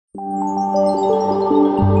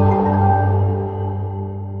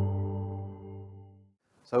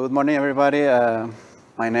So good morning, everybody.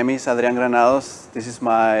 My name is Adrian Granados. This is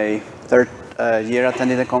my third year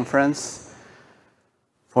attending the conference.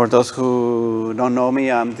 For those who don't know me,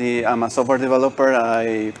 I'm a software developer.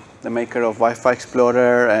 I'm the maker of Wi-Fi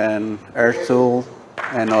Explorer and AirTool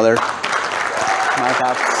and other Mac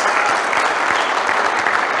apps.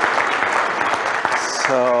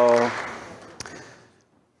 So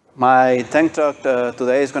my tech talk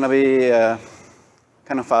today is going to be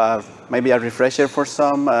kind of maybe a refresher for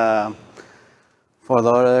some. For the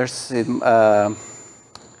others,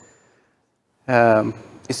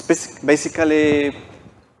 it's basically,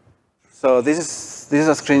 so this is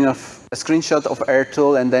a screenshot of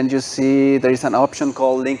AirTool, and then you see there is an option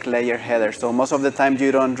called link layer header. So most of the time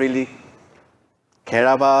you don't really care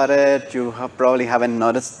about it. You probably haven't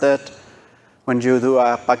noticed it when you do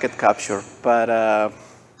a packet capture. But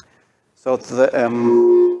so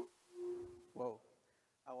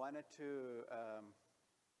I wanted to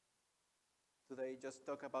today just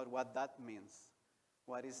talk about what that means.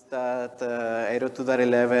 What is that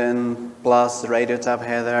 802.11 plus radio tab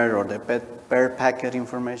header or the per packet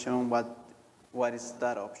information? What is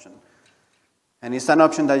that option? And it's an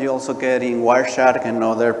option that you also get in Wireshark and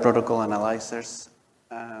other protocol analyzers.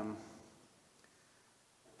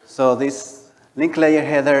 So this link layer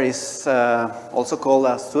header is also called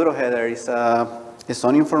a pseudo header. It's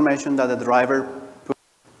some information that the driver puts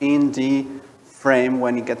in the frame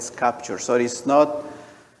when it gets captured. So it's not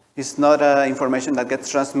information that gets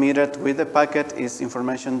transmitted with the packet. It's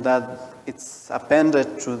information that it's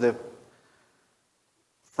appended to the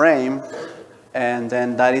frame, and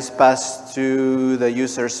then that is passed to the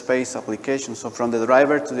user space application. So from the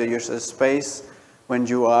driver to the user space when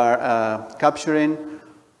you are capturing,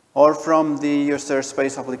 or from the user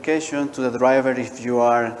space application to the driver if you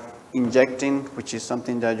are injecting, which is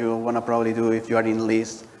something that you want to probably do if you are in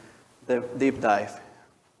least the deep dive.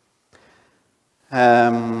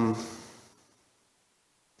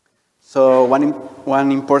 So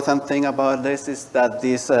one important thing about this is that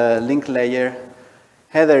this link layer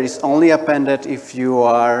header is only appended if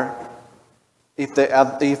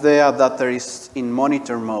the adapter is in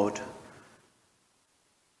monitor mode.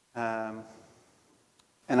 And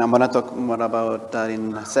I'm going to talk more about that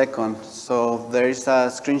in a second. So there is a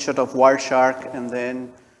screenshot of Wireshark, and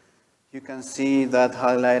then you can see that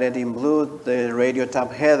highlighted in blue, the radio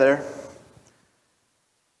tab header.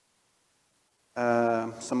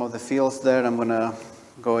 Some of the fields there, I'm going to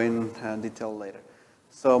go in detail later.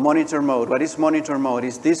 So monitor mode. What is monitor mode?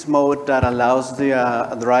 It's this mode that allows the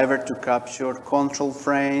driver to capture control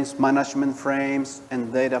frames, management frames,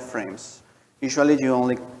 and data frames. Usually you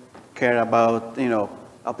only care about,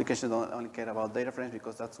 applications don't only care about data frames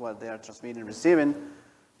because that's what they are transmitting and receiving.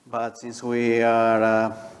 But since we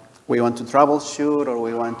want to troubleshoot or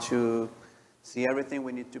we want to see everything,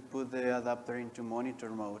 we need to put the adapter into monitor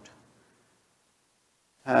mode.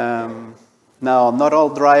 Now, not all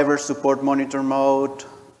drivers support monitor mode.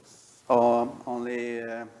 Only,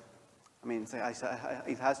 it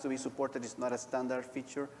has to be supported. It's not a standard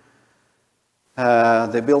feature.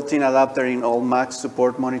 The built-in adapter in all Macs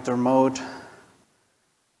support monitor mode.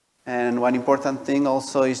 And one important thing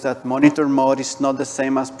also is that monitor mode is not the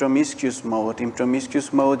same as promiscuous mode. In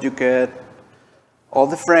promiscuous mode, you get all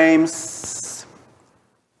the frames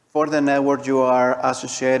for the network you are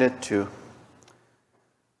associated to.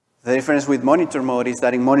 The difference with monitor mode is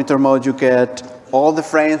that in monitor mode, you get all the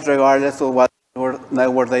frames regardless of what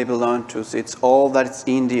network they belong to. So it's all that's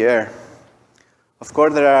in the air. Of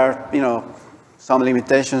course, there are some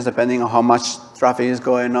limitations depending on how much traffic is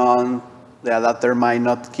going on. The adapter might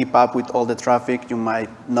not keep up with all the traffic. You might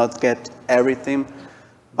not get everything.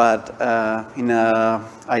 But in an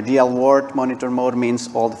ideal world, monitor mode means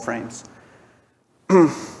all the frames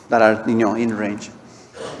that are in range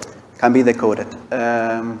can be decoded.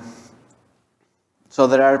 So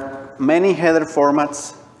there are many header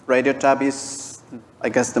formats. Radio tab is, I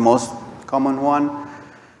guess, the most common one.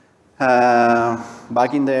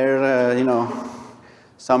 Back in there,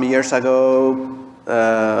 some years ago,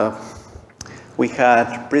 we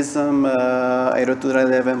had Prism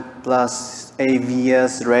 802.11 plus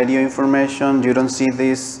AVS radio information. You don't see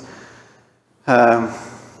this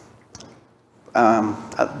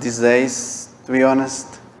these days, to be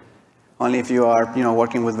honest. Only if you are,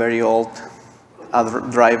 working with very old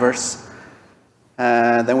drivers.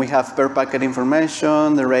 Then we have per packet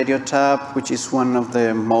information, the radio tab, which is one of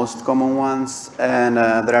the most common ones. And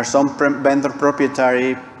there are some vendor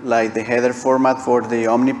proprietary, like the header format for the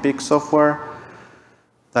OmniPeak software,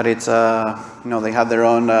 that it's, they have their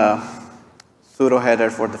own pseudo header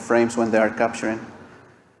for the frames when they are capturing.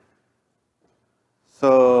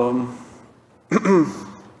 So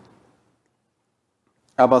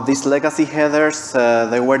about these legacy headers.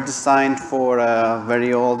 They were designed for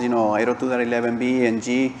very old, 802.11b and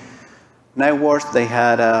G networks. They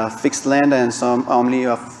had a fixed length and some only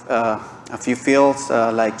of a few fields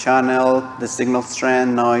like channel, the signal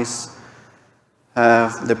strength, noise.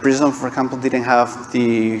 The Prism, for example, didn't have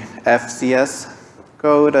the FCS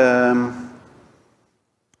code,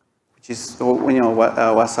 which is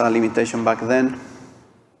was a limitation back then.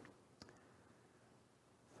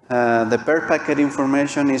 The per packet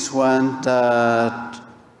information is one that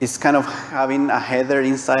is kind of having a header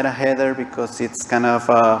inside a header, because it's kind of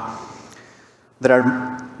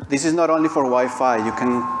this is not only for Wi-Fi.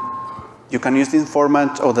 You can use this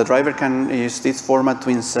format, or the driver can use this format to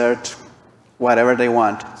insert whatever they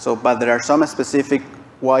want. So, but there are some specific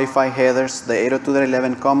Wi-Fi headers: the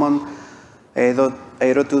 802.11 common,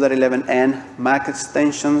 802.11n MAC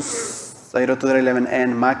extensions,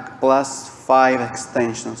 802.11n MAC plus 5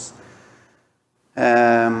 extensions.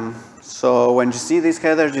 So when you see this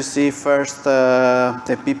header, you see first the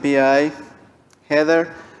PPI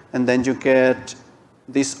header, and then you get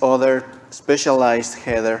this other specialized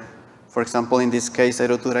header. For example, in this case,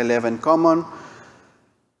 802.11 common.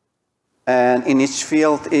 And in each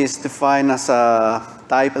field is defined as a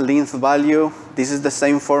type length value. This is the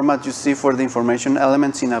same format you see for the information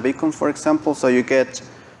elements in a beacon, for example. So you get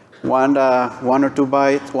one or two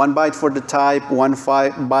bytes, 1 byte for the type, 1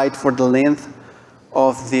 byte for the length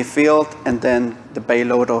of the field, and then the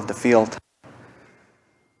payload of the field.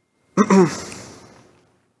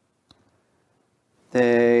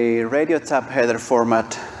 The radio tab header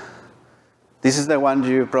format. This is the one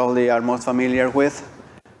you probably are most familiar with.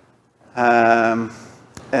 And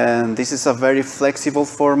this is a very flexible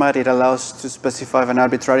format. It allows to specify an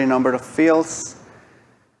arbitrary number of fields.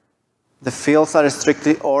 The fields are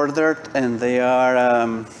strictly ordered, and they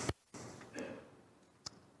are,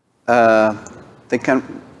 they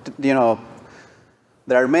can,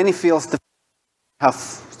 there are many fields that have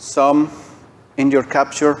some in your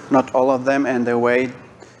capture, not all of them, and the way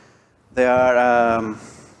they are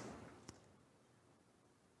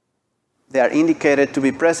indicated to be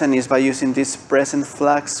present is by using this present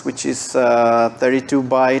flags, which is a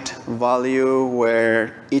 32-byte value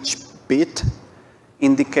where each bit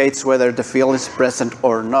indicates whether the field is present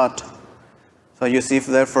or not. So you see if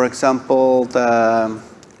there, for example, the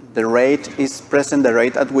rate is present, the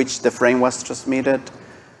rate at which the frame was transmitted,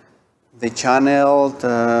 the channel,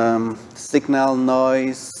 the signal,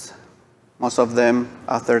 noise, most of them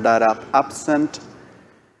after that are absent.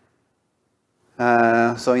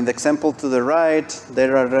 So in the example to the right, the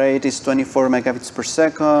error rate is 24 megabits per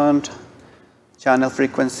second. Channel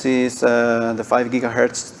frequencies, the 5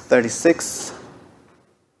 gigahertz, 36.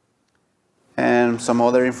 And some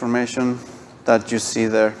other information that you see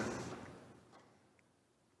there.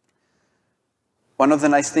 One of the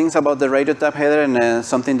nice things about the radio tab header, and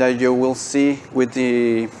something that you will see with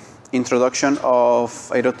the introduction of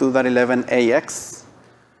 802.11ax,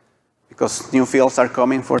 because new fields are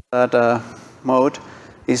coming for that mode,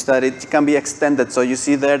 is that it can be extended. So you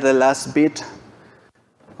see there the last bit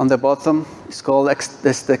on the bottom is called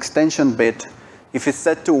the extension bit. If it's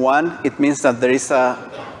set to 1, it means that there is that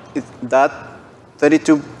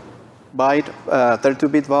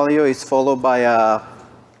 32-bit value is followed by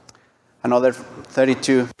another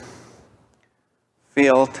 32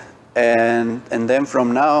 field, and then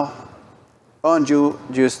from now on you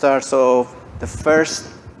start. So the first,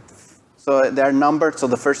 so they are numbered. So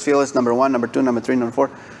the first field is number 1, number 2, number 3, number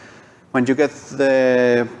 4. When you get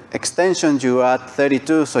the extension, you add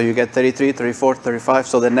 32, so you get 33, 34, 35.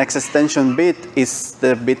 So the next extension bit is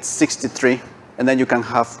the bit 63, and then you can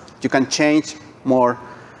change more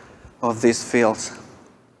of these fields.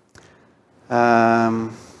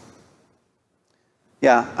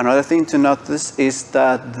 Yeah, another thing to notice is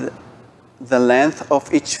that the length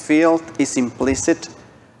of each field is implicit,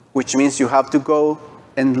 which means you have to go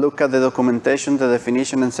and look at the documentation, the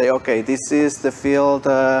definition, and say, okay, this is the field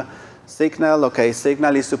signal. Okay,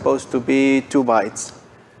 signal is supposed to be 2 bytes,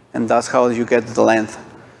 and that's how you get the length.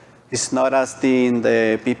 It's not as in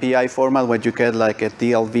the PPI format where you get like a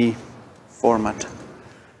DLV format.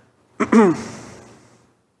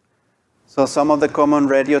 So some of the common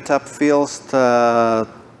radio tab fields are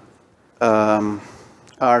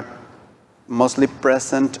mostly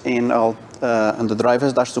present in all and the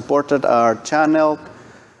drivers that are supported are channel,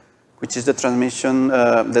 which is the transmission,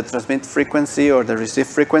 the transmit frequency or the receive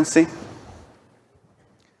frequency.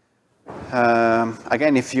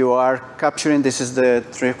 Again, if you are capturing, this is the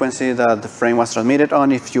frequency that the frame was transmitted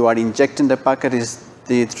on. If you are injecting the packet, is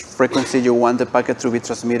the frequency you want the packet to be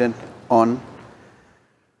transmitted on.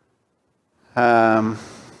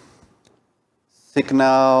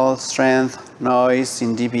 signal strength, noise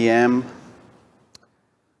in dBm,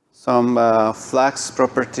 some flags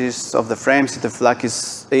properties of the frames if the flag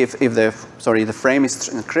is if the frame is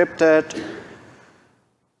encrypted,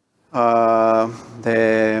 the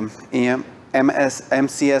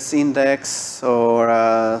MCS index, or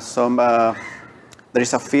there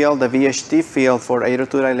is a field, the VHT field for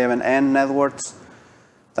 802.11n networks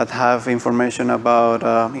that have information about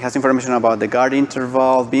it has information about the guard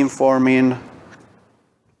interval, beamforming,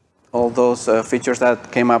 all those features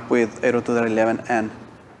that came up with 802.11n.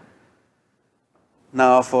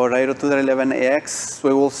 Now for 802.11ax,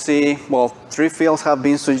 we will see, well, 3 fields have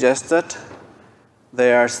been suggested.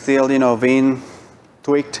 They are still, being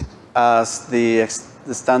tweaked as the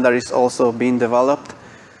standard is also being developed.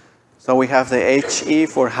 So we have the HE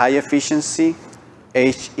for high efficiency,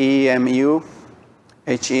 HEMU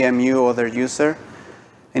other user,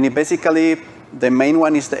 and basically the main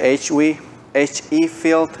one is the HE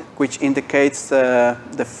field, which indicates that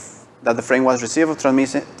the frame was received or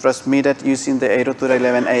transmitted using the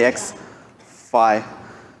 802.11ax PHY.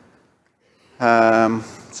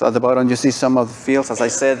 So at the bottom you see some of the fields. As I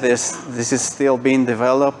said, this is still being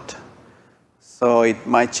developed, so it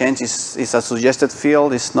might change. It's a suggested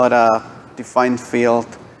field. It's not a defined field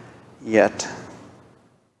yet.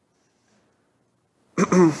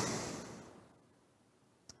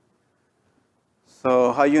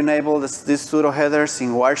 So how you enable these pseudo headers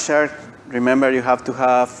in Wireshark? Remember, you have to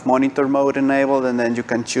have monitor mode enabled, and then you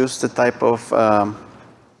can choose the type of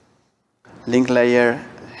link layer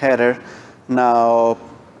header. Now,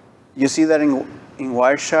 you see that in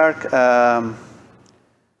Wireshark,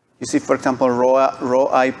 you see, for example,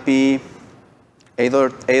 raw IP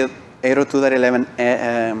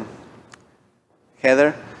 802.11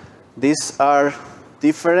 header. These are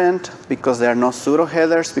different because they are not pseudo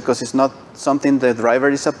headers, because it's not something the driver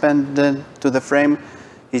is appended to the frame.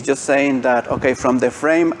 It's just saying that, okay, from the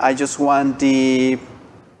frame, I just want the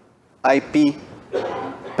IP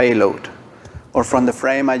payload. Or from the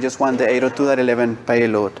frame, I just want the 802.11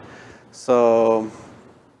 payload. So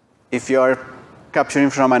if you are capturing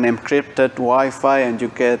from an encrypted Wi-Fi and you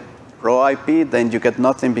get raw IP, then you get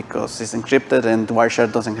nothing because it's encrypted, and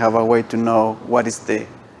Wireshark doesn't have a way to know what is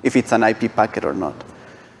if it's an IP packet or not.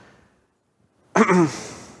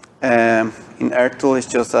 In AirTool, it's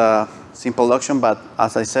just a simple option, but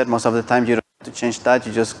as I said, most of the time you don't have to change that.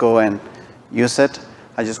 You just go and use it.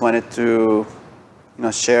 I just wanted to,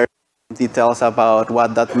 share details about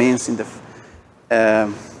what that means in the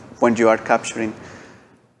when you are capturing.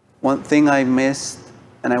 One thing I missed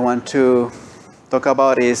and I want to talk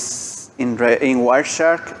about is in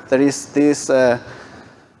Wireshark, there is this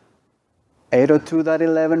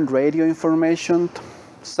 802.11 radio information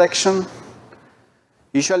section.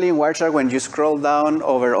 Usually in Wireshark, when you scroll down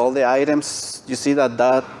over all the items, you see that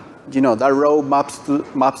that row maps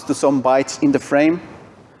to some bytes in the frame.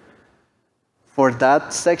 For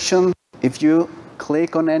that section, if you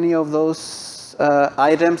click on any of those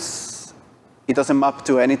items, it doesn't map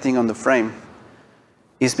to anything on the frame.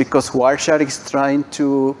 It's because Wireshark is trying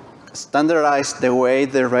to standardize the way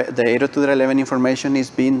the 802.11 information is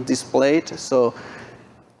being displayed. So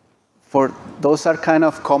those are kind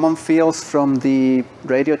of common fields from the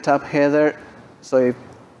radio tab header. So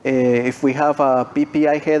if we have a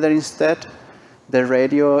PPI header instead, the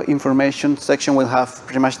radio information section will have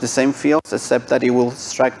pretty much the same fields, except that it will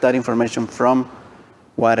extract that information from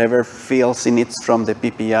whatever fields it needs from the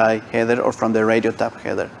PPI header or from the radio tab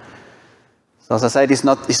header. So as I said, it's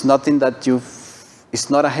nothing that it's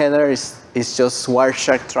not a header, it's just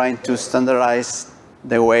Wireshark trying to standardize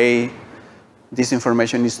the way this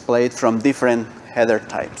information is displayed from different header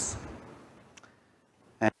types.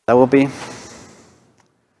 And that will be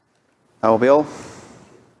all.